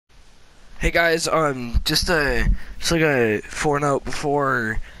Hey guys, just like a forenote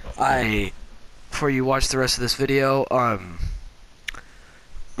before you watch the rest of this video,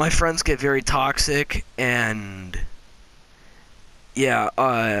 my friends get very toxic, and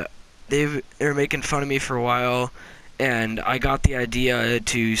yeah, they're making fun of me for a while, and I got the idea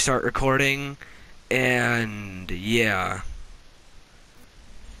to start recording, and yeah,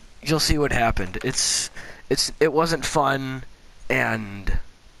 you'll see what happened. It wasn't fun, and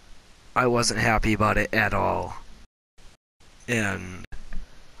I wasn't happy about it at all. And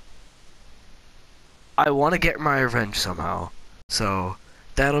I want to get my revenge somehow. So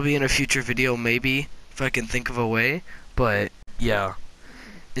that'll be in a future video maybe, if I can think of a way. But yeah,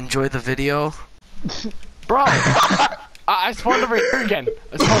 enjoy the video. Bro! I spawned over here again.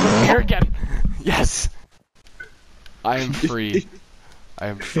 Yes! I am free. I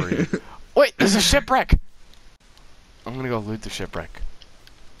am free. Wait, there's a shipwreck! I'm gonna go loot the shipwreck.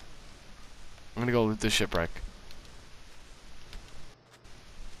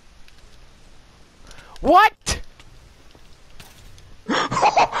 What?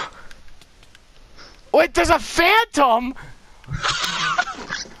 Wait, there's a phantom?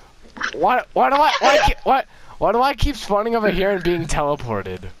 Why do I keep spawning over here and being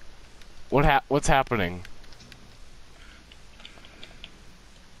teleported? What's happening?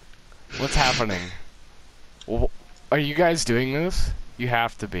 What's happening? Are you guys doing this? You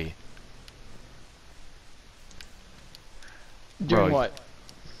have to be. Doing what?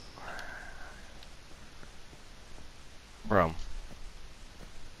 Bro.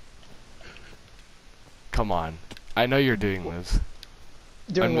 Come on. I know you're doing this.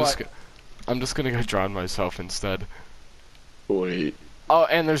 Doing what? I'm just gonna go drown myself instead. Wait. Oh,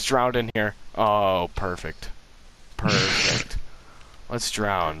 and there's drowned in here. Oh, perfect. Perfect. Let's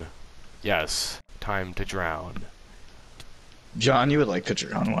drown. Yes. Time to drown. John, you would like to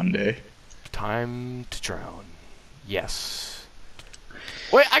drown one day. Time to drown. Yes.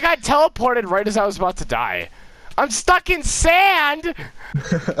 Wait, I got teleported right as I was about to die. I'm stuck in sand!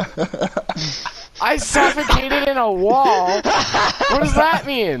 I suffocated in a wall. What does that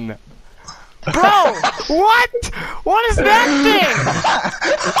mean? Bro, what? What is that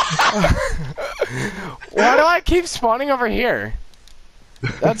thing? Why do I keep spawning over here?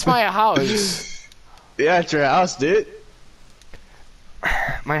 That's my house. Yeah, it's your house, dude.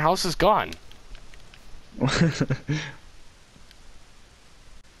 My house is gone.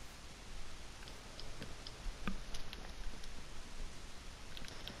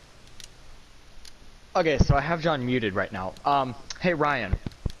 Okay, so I have John muted right now. Hey Ryan.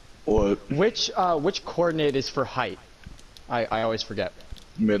 What? Which coordinate is for height? I always forget.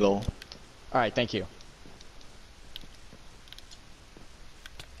 Middle. Alright, thank you.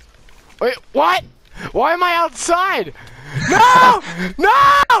 Wait, what? Why am I outside? No!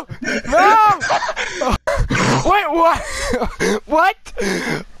 No! No! Wait, what? What?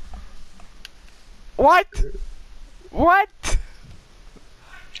 What? What?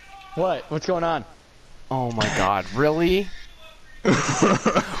 What? What's going on? Oh my god, really? No!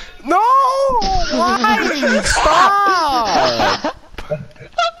 Why? Stop!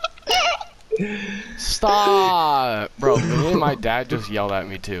 Stop! Bro, literally my dad just yelled at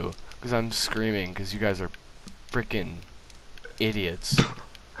me too. Because I'm screaming, because you guys are freaking idiots.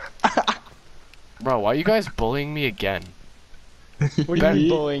 Bro, why are you guys bullying me again? What do you mean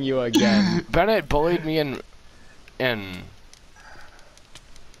bullying you again? Bennett bullied me in... And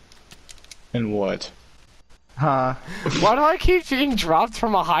what? Huh? Why do I keep being dropped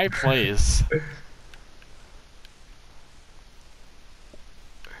from a high place?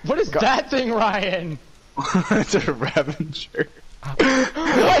 What is that thing, Ryan? It's a Ravager. What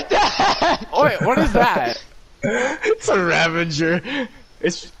the heck? Wait, what is that? It's a Ravager.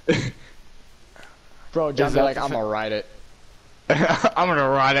 It's... Bro, John's like, I'm gonna ride it. I'm gonna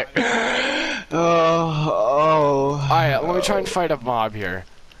ride it. Oh. Alright, let me try and fight a mob here.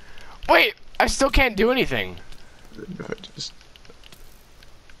 Wait! I still can't do anything.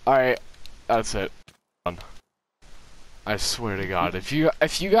 Alright, that's it. I swear to God, if you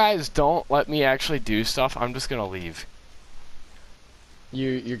guys don't let me actually do stuff, I'm just gonna leave.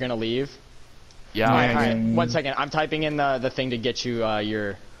 You're gonna leave? Yeah. Alright, 1 second. I'm typing in the thing to get you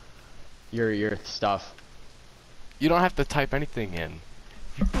your stuff. You don't have to type anything in.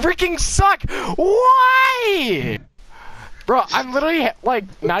 You freaking suck! Why? Bro, I'm literally like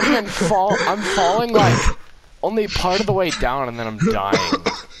not even I'm falling like only part of the way down and then I'm dying.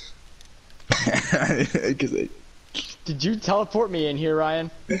 Did you teleport me in here, Ryan?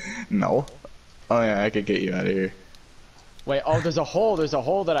 No. Oh yeah, I could get you out of here. Wait, oh, there's a hole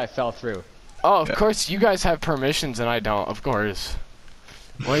that I fell through. Oh, of course you guys have permissions and I don't, of course.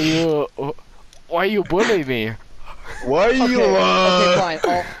 Why you bully me? Why are you? Okay, fine.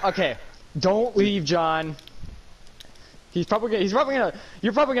 Oh, okay, don't leave, John. You're probably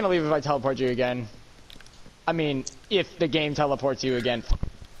gonna leave if I teleport you again. I mean, if the game teleports you again.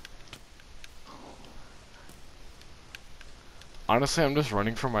 Honestly, I'm just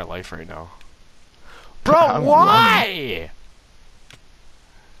running for my life right now. Bro, why?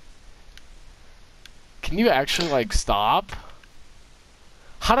 Can you actually, like, stop?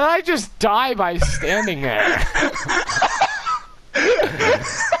 How did I just die by standing there?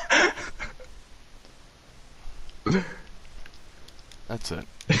 That's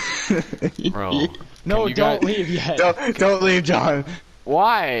it. Bro. No, don't leave yet. Don't leave, John.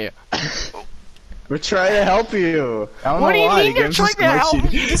 Why? We're trying to help you. I don't What know do you why. mean you're trying to help me?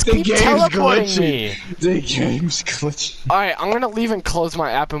 You just keep teleporting me. The game's glitching. Alright, I'm gonna leave and close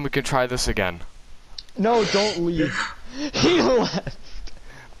my app and we can try this again. No, don't leave. He left.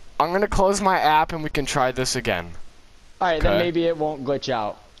 I'm gonna close my app and we can try this again. Alright, then maybe it won't glitch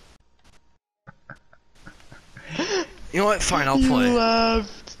out. You know what? Fine, I'll play. You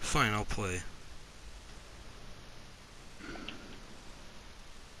left. Fine, I'll play.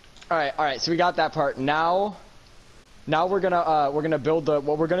 Alright, so we got that part. Now we're gonna build the,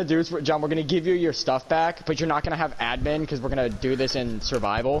 what we're gonna do is, John, we're gonna give you your stuff back, but you're not gonna have admin, because we're gonna do this in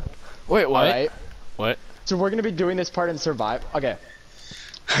survival. Wait, what? Alright? What? So we're gonna be doing this part in survival. Okay.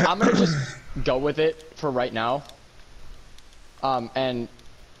 I'm gonna just go with it for right now.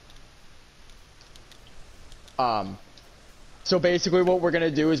 So basically what we're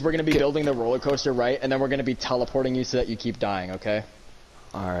gonna do is we're gonna be building the roller coaster, right? And then we're gonna be teleporting you so that you keep dying, okay?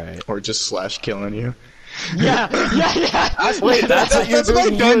 Alright. Or just slash killing you. Yeah. Wait, that's what you're That's what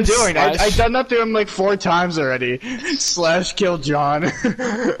doing? I've done You doing. slash- I've done that to him like 4 times already. Slash kill John.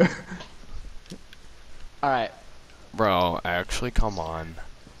 Alright. Bro, actually, come on.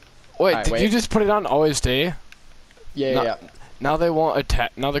 Wait, Alright, did wait. you just put it on always stay? Yeah. Now they won't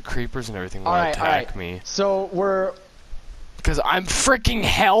attack. Now the creepers and everything won't attack me. So Because I'm freaking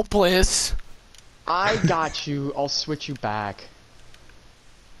helpless. I got you. I'll switch you back.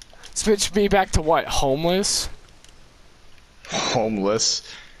 Switch me back to what? Homeless? Homeless.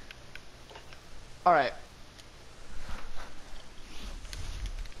 Alright.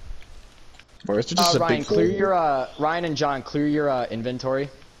 Or is it just a Ryan, big clear hole? your Ryan and John, clear your inventory.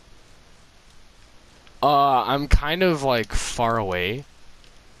 I'm kind of like far away.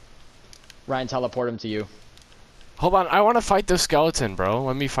 Ryan, teleport him to you. Hold on, I want to fight this skeleton, bro.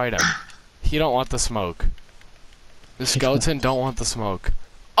 Let me fight him. He don't want the smoke. The skeleton don't want the smoke.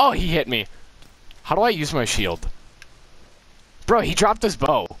 Oh, he hit me. How do I use my shield? Bro, he dropped his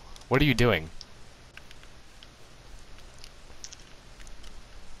bow. What are you doing?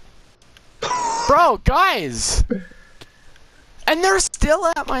 Bro, guys! And they're still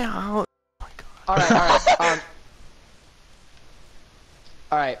at my house. Oh my god. Alright.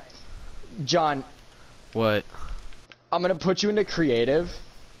 Alright. John, What? I'm gonna put you into creative.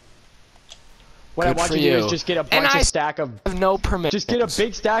 What I Good want for you to do you. is just get a And bunch I of stack of I have no permissions. just get a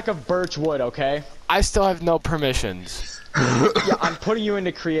big stack of birch wood, okay? I still have no permissions. Yeah, I'm putting you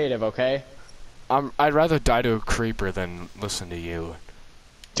into creative, okay? I'd rather die to a creeper than listen to you.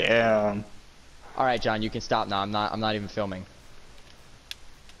 Damn. Alright, John, you can stop now. I'm not even filming.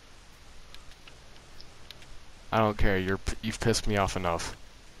 I don't care. You've pissed me off enough.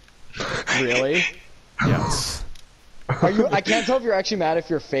 Really? Yes. Are you? I can't tell if you're actually mad if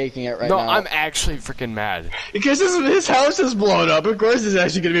you're faking it right No, now. I'm actually freaking mad. Because his house is blown up. Of course he's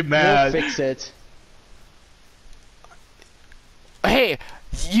actually gonna be We'll mad. fix it. Hey,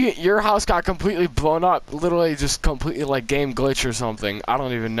 your house got completely blown up. Literally just completely like game glitch or something. I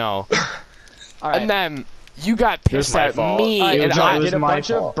don't even know. Alright. And then you got pissed my at fault. me, Alright, and John, it was get a my bunch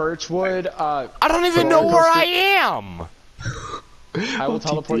fault. of birchwood. I don't even know roller where coaster- I am. I will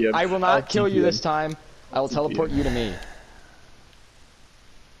teleport. TP him. I will I'll not kill TP you him. this time. I will teleport you to me.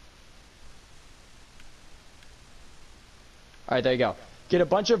 Alright, there you go. Get a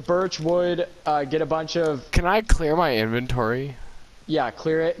bunch of birchwood. Get a bunch of. Can I clear my inventory? Yeah,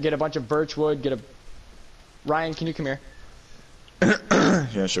 clear it. Get a bunch of birchwood. Get a. Ryan, can you come here?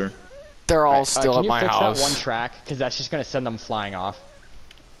 Yeah, sure. They're all Alright, still can at you my fix house. that one track? Because that's just gonna send them flying off.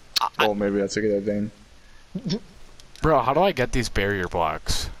 Oh, maybe that's a good thing. Bro, how do I get these barrier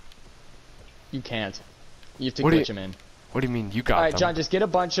blocks? You can't. You have to What do glitch you- them in. What do you mean you got Alright, them? John, just get a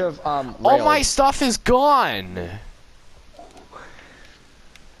bunch of rails. All my stuff is gone.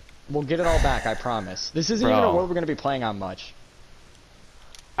 We'll get it all back, I promise. This isn't even a Bro. world we're gonna be playing on much.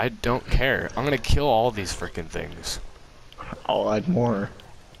 I don't care. I'm gonna kill all these freaking things. I'll add more.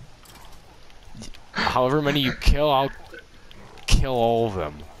 However many you kill, I'll kill all of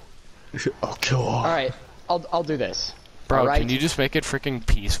them. I'll kill all. All right, I'll do this. Bro, All right? can you just make it freaking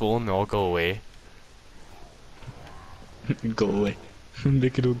peaceful and they'll all go away? Go away.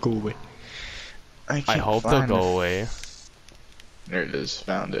 Make it all go away. I can't hope they'll find go the- away. There it is.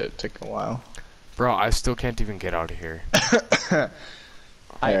 Found it. Took a while. Bro, I still can't even get out of here.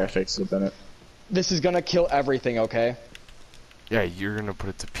 I fixed it, Bennett. This is gonna kill everything, okay? Yeah, you're gonna put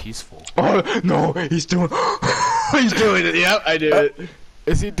it to peaceful. Oh no, he's doing. He's doing it. Yep, I did it.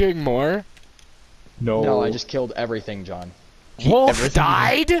 Is he doing more? No. No, I just killed everything, John. Wolf everything-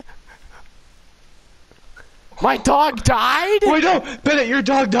 died? My dog died? Wait, no, Bennett, your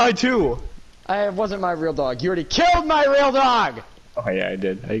dog died too. It wasn't my real dog. You already killed my real dog! Oh yeah, I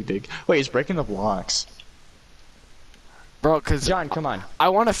did. I did. Wait, he's breaking the blocks. Bro, cause John, come on. I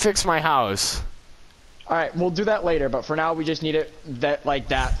wanna fix my house. Alright, we'll do that later, but for now we just need it like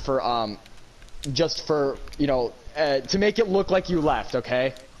that for, just for, you know, to make it look like you left,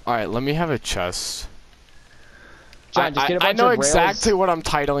 okay? Alright, let me have a chest. John, just get a bunch I know of rails. exactly what I'm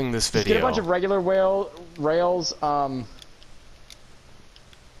titling this Just video. get a bunch of regular rails,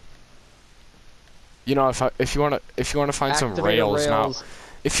 You know, if you wanna find some activator rails now, rails.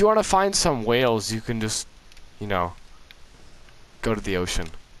 if you wanna find some whales, you can just, you know, go to the ocean.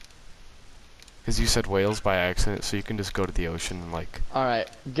 Cause you said whales by accident, so you can just go to the ocean and like. Alright,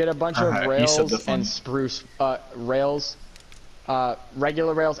 get a bunch of You said the rails fun. and spruce, rails,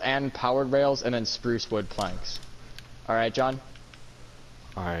 regular rails and powered rails, and then spruce wood planks. Alright, John?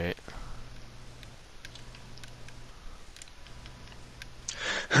 Alright.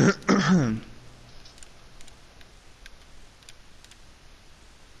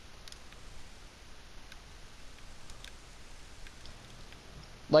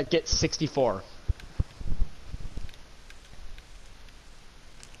 Like, get 64.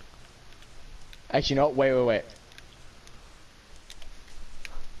 Actually, no, wait.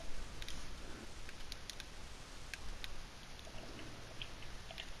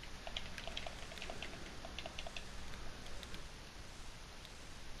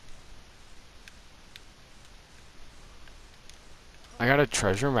 I got a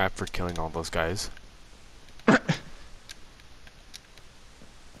treasure map for killing all those guys. I'm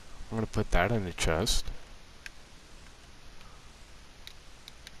gonna put that in the chest.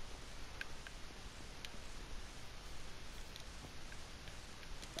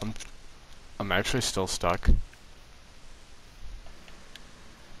 I'm actually still stuck.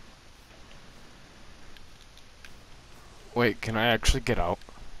 Wait, can I actually get out?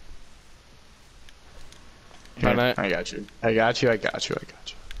 Here, Bennett. I got you. I got you. There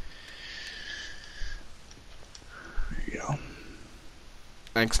you go.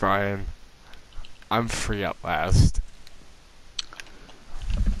 Thanks, Brian. I'm free at last.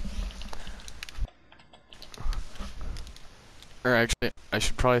 Or actually, I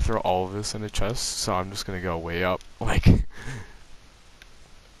should probably throw all of this in a chest, so I'm just gonna go way up, like...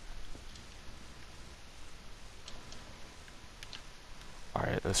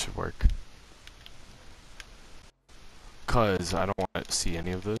 Alright, this should work. Cause I don't want to see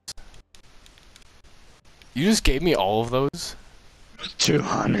any of this. You just gave me all of those?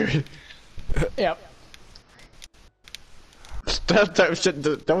 200. Yep.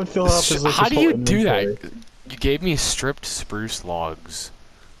 That would fill up as like How his do whole you do inventory. that? You gave me stripped spruce logs.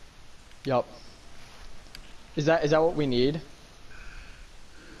 Yup. Is that what we need?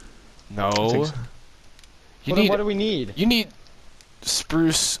 No. I think so. You Well, then need what do we need? you need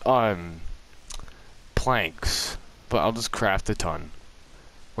spruce planks, but I'll just craft a ton.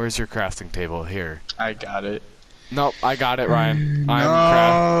 Where's your crafting table? Here. I got it. Nope, I got it, Ryan. No.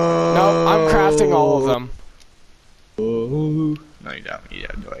 Nope, I'm crafting all of them. Oh. No, you don't. You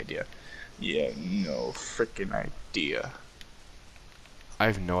have no idea. You have no freaking idea. I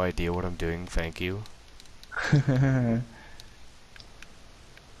have no idea what I'm doing, thank you.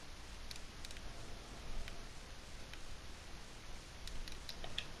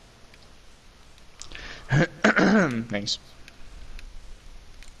 Thanks.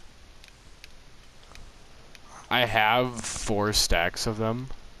 I have 4 stacks of them.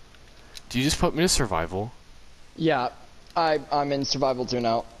 Do you just put me to survival? Yeah, I'm in survival 2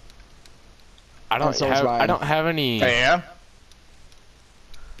 now. I don't so is have Ryan. I don't have any. I am?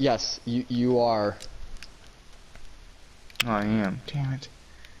 Yes, you are. Oh, I am. Damn it.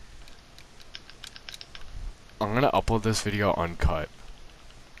 I'm gonna upload this video uncut.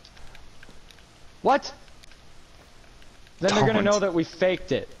 What? Then they're gonna Don't. know that we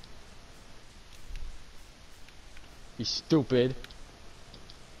faked it. You stupid.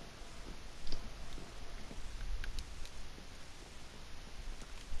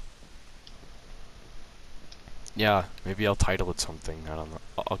 Yeah, maybe I'll title it something. I don't know.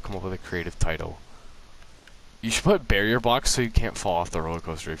 I'll come up with a creative title. You should put barrier blocks so you can't fall off the roller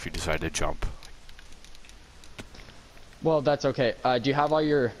coaster if you decide to jump. Well, that's okay. Do you have all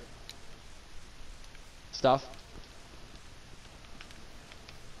your stuff?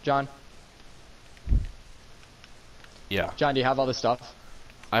 John? Yeah. John, do you have all the stuff?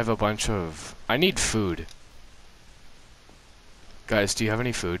 I have a bunch of... I need food. Guys, do you have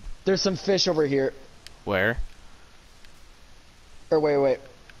any food? There's some fish over here. Where? Or wait,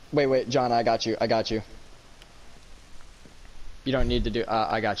 John, I got you. You don't need to do,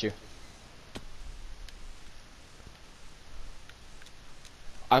 I got you.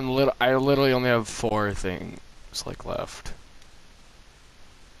 I literally only have 4 things, like, left.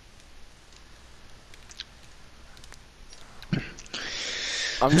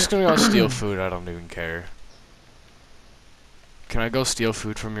 I'm just gonna go steal food, I don't even care. Can I go steal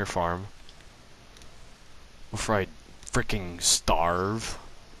food from your farm? Before I freaking starve?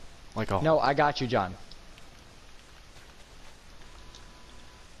 Like a... No, I got you, John.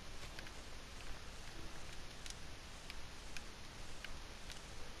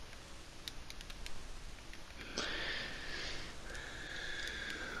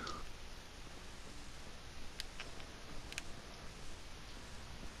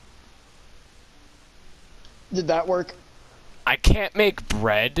 Did that work? I can't make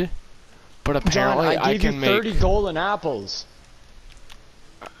bread, but apparently John, I gave can you make... 30 golden apples.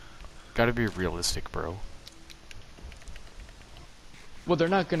 Gotta be realistic, bro. Well, they're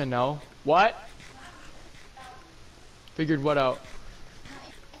not gonna know. What? Figured what out?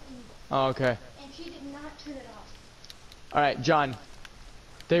 Oh, okay. And she did not turn it off. Alright, John.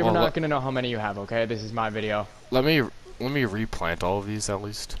 They were Well, not gonna know how many you have, okay? This is my video. Let me replant all of these at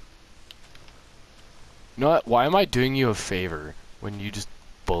least. You know what? Why am I doing you a favor when you just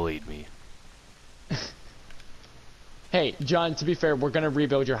bullied me? Hey, John, to be fair, we're gonna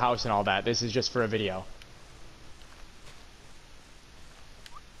rebuild your house and all that. This is just for a video.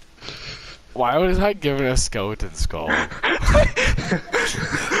 Why was I given a skeleton skull?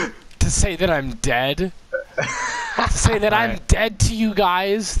 To say that I'm dead? To say that I'm dead to you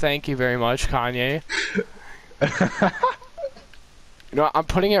guys? Thank you very much, Kanye. You know what? I'm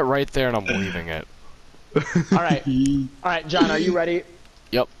putting it right there and I'm leaving it. Alright. Alright, John, are you ready?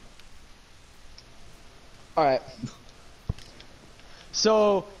 Yep. Alright.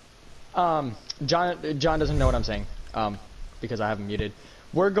 So, John doesn't know what I'm saying, because I have him muted.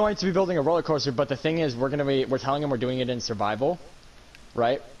 We're going to be building a roller coaster, but the thing is, we're telling him we're doing it in survival,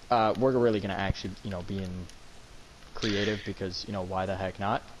 right? We're really gonna actually, be in creative because, why the heck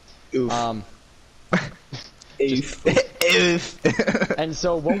not? Oof. And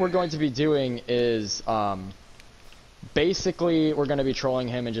so what we're going to be doing is, basically, we're going to be trolling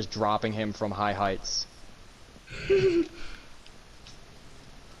him and just dropping him from high heights.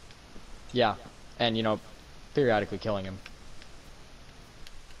 Yeah, and, periodically killing him.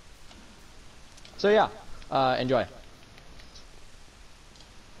 So yeah, enjoy.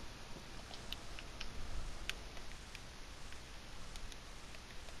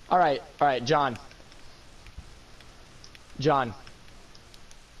 Alright, John. John,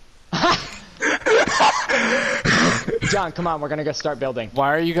 come on, we're gonna go start building.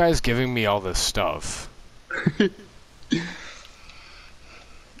 Why are you guys giving me all this stuff?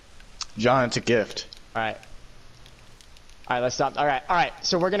 John, it's a gift. Alright, let's stop. Alright,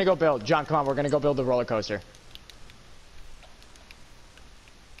 so we're gonna go build. John, come on, we're gonna go build the roller coaster.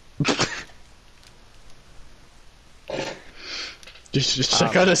 Just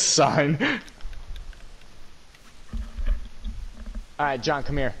check out a sign. Alright, John,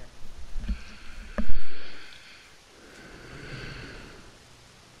 come here.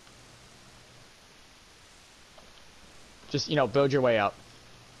 Just, build your way up.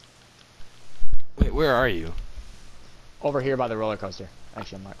 Wait, where are you? Over here by the roller coaster.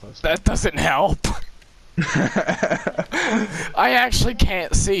 Actually, I'm not close. That doesn't help. I actually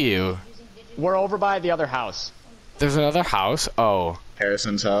can't see you. We're over by the other house. There's another house? Oh.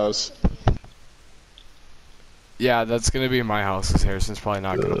 Harrison's house. Yeah, that's gonna be my house, because Harrison's probably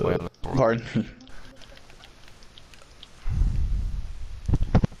not gonna play on the board. Pardon me.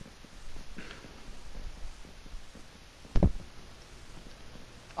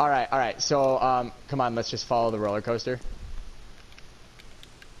 Alright, so, come on, let's just follow the roller coaster.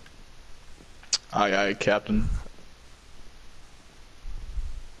 Aye, aye, Captain.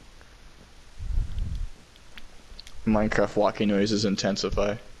 Minecraft walking noises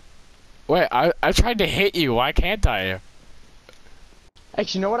intensify. Wait, I tried to hit you, why can't I?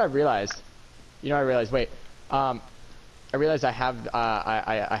 Actually, you know what I realized? Wait, I realized I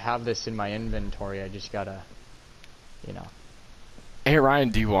have this in my inventory, I just gotta... you know. Hey Ryan,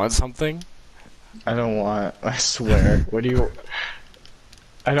 do you want something? I don't want. I swear. What do you?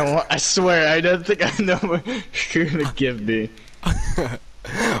 I don't want. I swear. I don't think I know what you're gonna give me.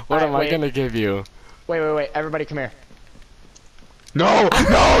 What am I wait. gonna give you? Wait. Everybody come here. No,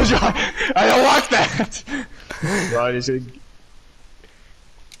 no, John. I don't want that. John is gonna.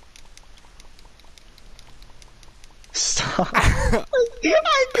 Stop.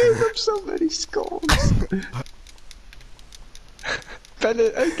 I gave him so many skulls.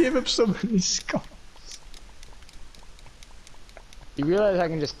 Bennett, I gave him so many skulls. You realize I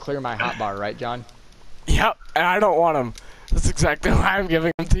can just clear my hotbar, right, John? Yep, and I don't want them. That's exactly why I'm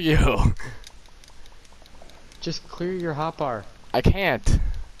giving them to you. Just clear your hotbar. I can't.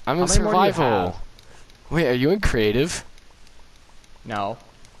 I'm in How many more do you survival. have? Wait, are you in creative? No.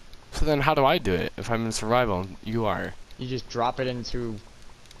 So then how do I do it if I'm in survival and you are? You just drop it into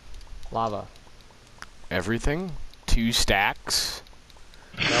lava. Everything? 2 stacks?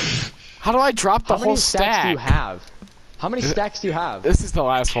 How do I drop the How whole many stacks stack? do you have? How many stacks do you have? This is the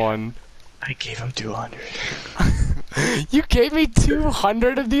last one. I gave him 200. You gave me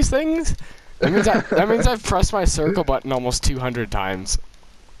 200 of these things? That means I've pressed my circle button almost 200 times.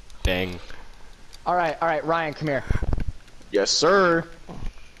 Dang. Alright, Ryan, come here. Yes, sir.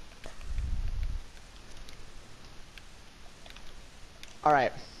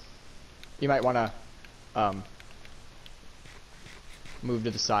 Alright. You might wanna, move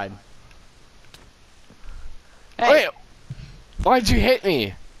to the side. Hey! Wait! Why'd you hit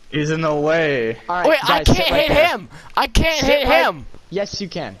me? He's in the way. Alright, Wait, I guys, sit can't right hit there. him! I can't Sit hit right- him! Yes, you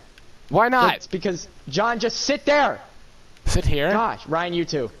can. Why not? It's because, John, just sit there! Sit here? Gosh, Ryan, you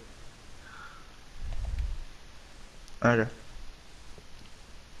too. Okay.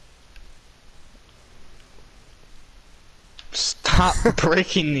 Stop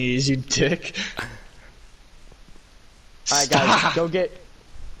breaking these, you dick. Alright, guys, Stop. go get...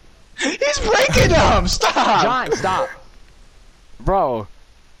 He's breaking them! Stop! John, stop! Bro.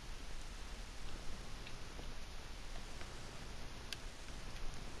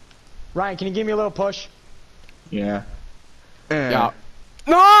 Ryan, can you give me a little push? Yeah. Yeah.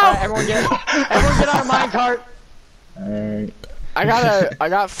 No! Alright, everyone get on a minecart! Alright. I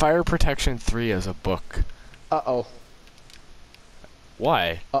got Fire Protection 3 as a book. Uh-oh.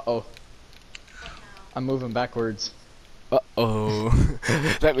 Why? Uh-oh. I'm moving backwards. Uh-oh.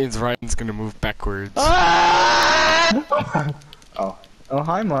 That means Ryan's gonna move backwards. Ah! Oh. Oh,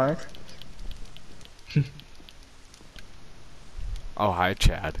 hi, Mark. Oh, hi,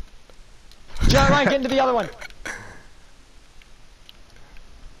 Chad. John, Ryan, get into the other one!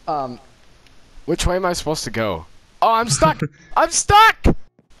 Which way am I supposed to go? Oh, I'm stuck! I'm stuck!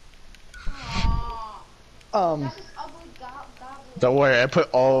 Ugly goblin. Don't worry, I put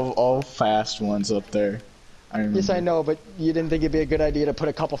all fast ones up there. I remember. Yes, I know, but you didn't think it'd be a good idea to put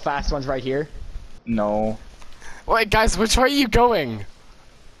a couple fast ones right here? No. Wait, guys, which way are you going?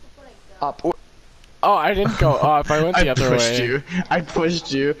 Up. Oh, I didn't go up. I went the I other pushed way. you. I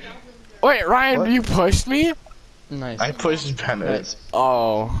pushed you. Wait, Ryan, What? you pushed me? Nice. I pushed Bennett. Nice.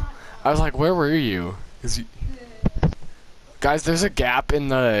 Oh. I was like, where were you? Guys, there's a gap in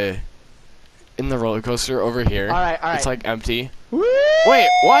the roller coaster over here. Alright. It's like empty. Woo! Wait,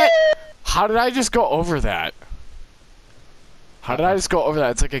 what? How did I just go over that? How did I just go over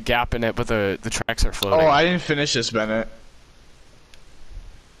that? It's like a gap in it, but the tracks are floating. Oh, I didn't finish this, Bennett.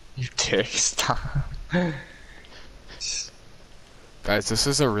 You dick, stop. Guys, this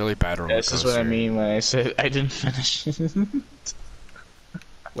is a really bad roller This coaster. is what I mean when I said I didn't finish it.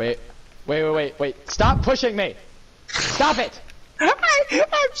 Wait. Stop pushing me! Stop it!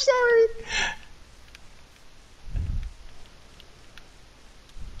 I'm sorry.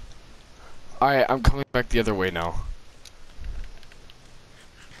 Alright, I'm coming back the other way now.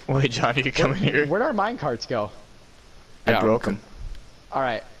 Wait, Johnny, you coming here? Where'd our minecarts go? I Yeah, broke him.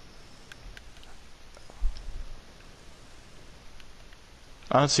 Alright.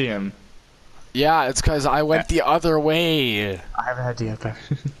 I don't see him. Yeah, it's because I went the other way. I have an idea,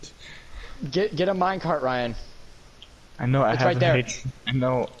 Bennett. Get a minecart, Ryan. I know, I It's have right an there. idea. I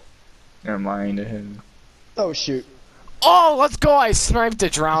know. Never mind. Oh, shoot. Oh, let's go! I sniped a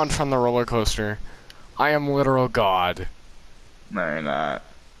drown from the roller coaster. I am literal god. No, you're not.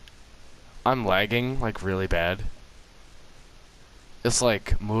 I'm lagging, like, really bad. It's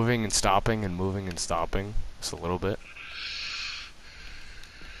like moving and stopping and moving and stopping. Just a little bit.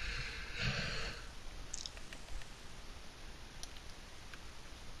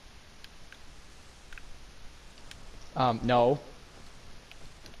 No.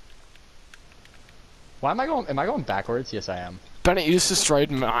 Why am I going backwards? Yes, I am. Bennett, you just destroyed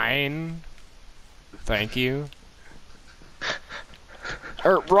mine. Thank you.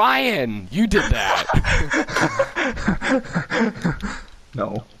 Ryan, you did that. No.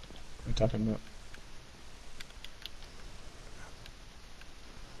 What are you talking about?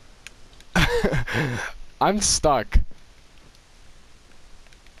 I'm stuck.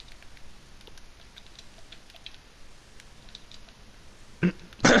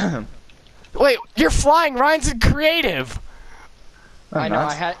 Wait, you're flying. Ryan's in creative. I know.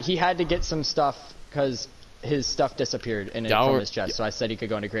 Not. He had to get some stuff because his stuff disappeared from his chest. So I said he could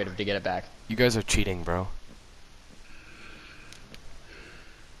go into creative to get it back. You guys are cheating, bro.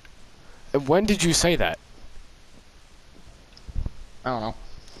 And when did you say that? I don't know.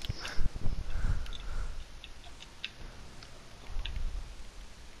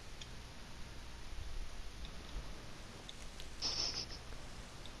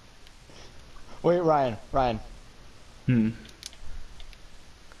 Wait, Ryan.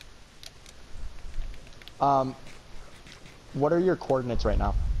 What are your coordinates right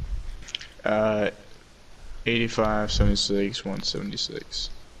now? 85, 76, 176.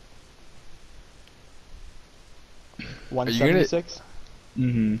 176?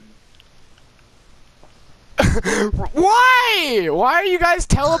 Mm-hmm. Why? Why are you guys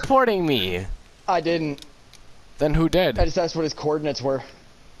teleporting me? I didn't. Then who did? I just asked what his coordinates were.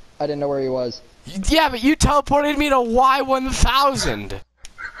 I didn't know where he was. Yeah, but you teleported me to Y1000.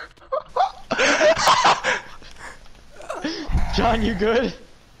 John, you good?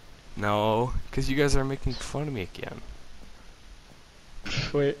 No, because you guys are making fun of me again.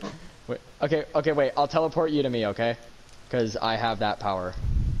 Wait. Okay, wait. I'll teleport you to me, okay? Because I have that power.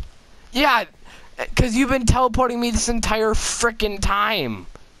 Yeah, because you've been teleporting me this entire frickin' time.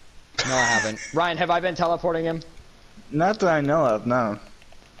 No, I haven't. Ryan, have I been teleporting him? Not that I know of, no.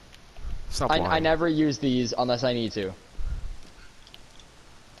 Stop I lying. never use these unless I need to.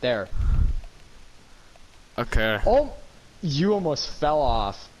 There. Okay. Oh, you almost fell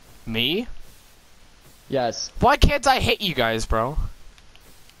off. Me? Yes, Why can't I hit you guys, bro?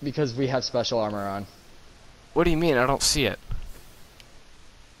 because we have special armor on. What do you mean? I don't see it.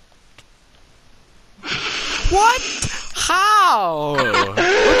 What? How?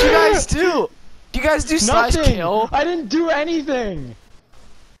 What'd you guys do? You guys do slash Nothing! kill? I didn't do anything!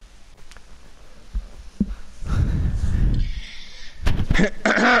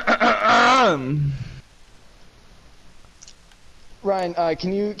 Ryan,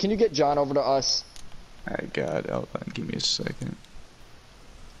 can you get John over to us? I got outline. Give me a second.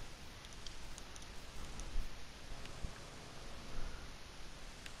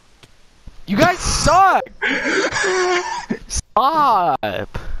 You guys suck! Stop!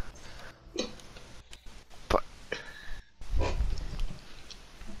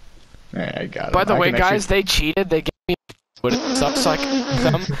 Alright, I got it. By the way, guys, they cheated. They gave me what it sucks like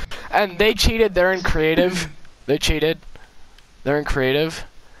them, and they cheated. They're in creative. They cheated. They're in creative,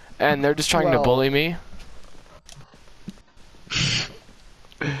 and they're just trying to bully me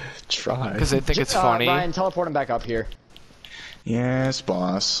try. because they think it's funny. Ryan, teleport him back up here. Yes,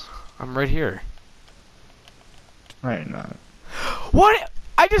 boss. I'm right here. Right, not. What?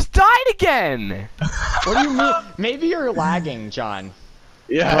 I just died again. What do you mean? Maybe you're lagging, John.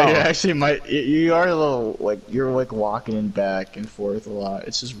 Yeah, Bro. you actually might. You are a little like you're like walking back and forth a lot.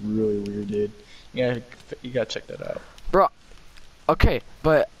 It's just really weird, dude. You gotta check that out. Bro, okay,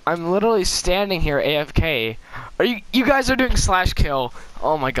 but I'm literally standing here AFK. Are you guys are doing slash kill?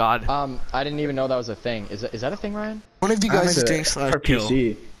 Oh my god. I didn't even know that was a thing. Is that a thing, Ryan? One of you guys is doing slash for kill.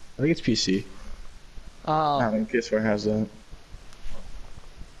 PC. I think it's PC. I think PS4 has that.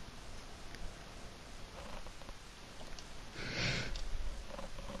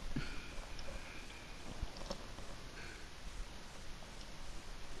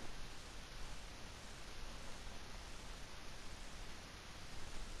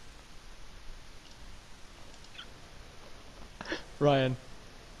 Ryan,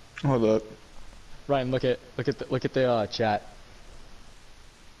 Hold up. Ryan, look at the chat.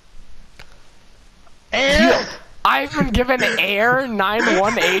 I've been given air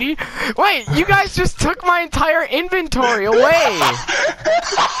 9180. Wait, you guys just took my entire inventory away.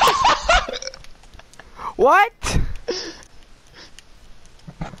 What?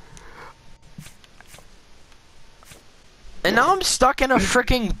 And now I'm stuck in a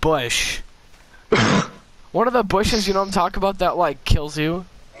freaking bush. One of the bushes, you know what I'm talking about, that like kills you?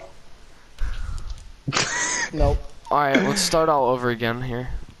 Nope. Alright, let's start all over again here.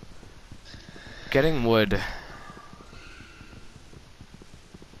 Getting wood.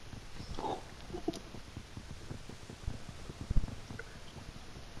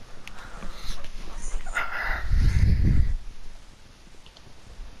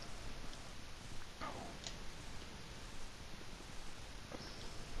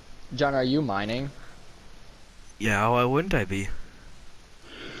 John, are you mining? Yeah, why wouldn't I be?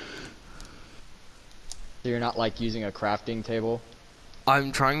 So you're not like using a crafting table?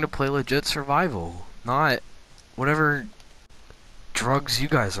 I'm trying to play legit survival, not whatever drugs you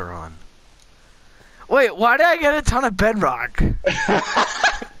guys are on. Wait, why did I get a ton of bedrock?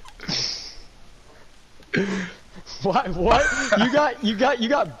 What? You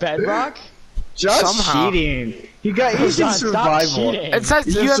got bedrock? Just Somehow. cheating. You got easy John, stop survival. cheating. It says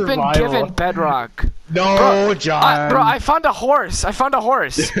It's you have been survival. given bedrock. No, John. Bro, I found a horse. I found a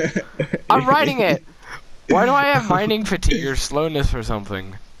horse. I'm riding it. Why do I have mining fatigue or slowness or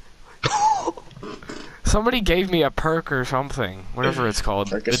something? Somebody gave me a perk or something. Whatever it's called.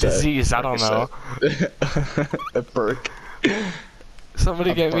 The disease, I don't know. A perk.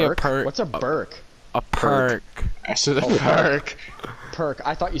 Somebody gave me a Burk? perk. What's a Burk? A perk. I said a perk. Perk.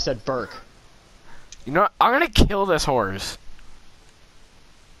 I thought you said Burke. You know what? I'm gonna kill this horse.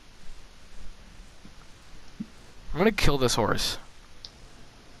 I'm gonna kill this horse.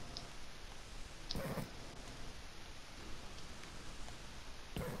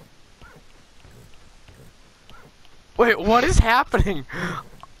 Wait, what is happening?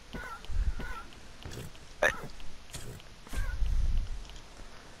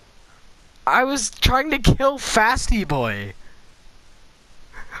 I was trying to kill Fasty Boy.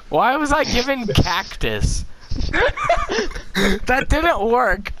 Why was I given cactus? That didn't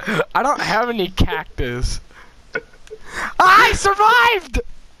work. I don't have any cactus. I survived!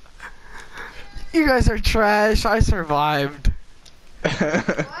 You guys are trash. I survived. What?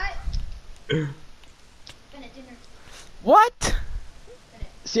 Been at dinner. What?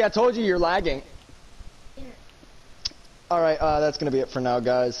 See, I told you you're lagging. Dinner. Alright, that's gonna be it for now,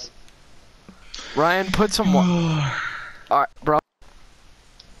 guys. Ryan, put some. Alright, bro.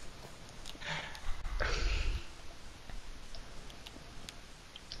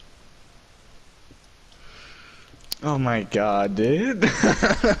 Oh my god, dude.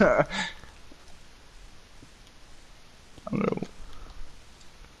 I don't know.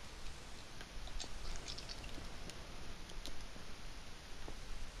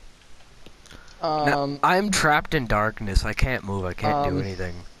 No, I'm trapped in darkness. I can't move. I can't do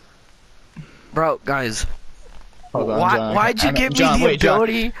anything. Bro, guys. Hold on, John. Why'd you give me the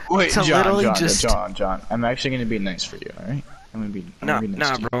ability to literally just... John, I'm actually gonna be nice for you, alright? I'm gonna be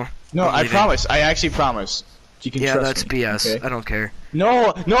nice to you. bro. No, I'm I leaving. promise. I actually promise. You can Yeah, trust that's me, BS. okay? I don't care.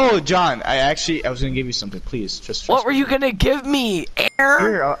 No, John. I was gonna give you something. Please, just trust What were me. you gonna give me? Air?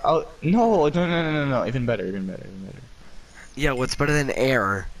 Here, no. Even better. Yeah, what's better than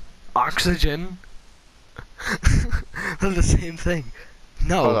air? Oxygen? They're the same thing.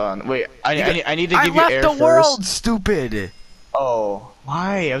 No. Hold on. Wait. I need to I give you air left the first. world, stupid! Oh,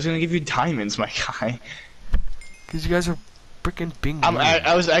 why? I was gonna give you diamonds, my guy. Because you guys are freaking being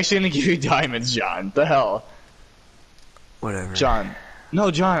I was actually gonna give you diamonds, John. The hell? Whatever. John. No,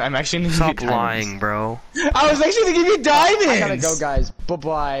 John. I'm actually gonna give you Stop diamonds. lying, bro. I was actually gonna give you diamonds. I gotta go, guys.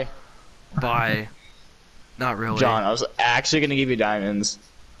 Bye-bye. Bye. Not really. John, I was actually gonna give you diamonds.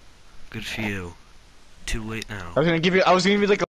 Good for you. Too late now. I was gonna give you like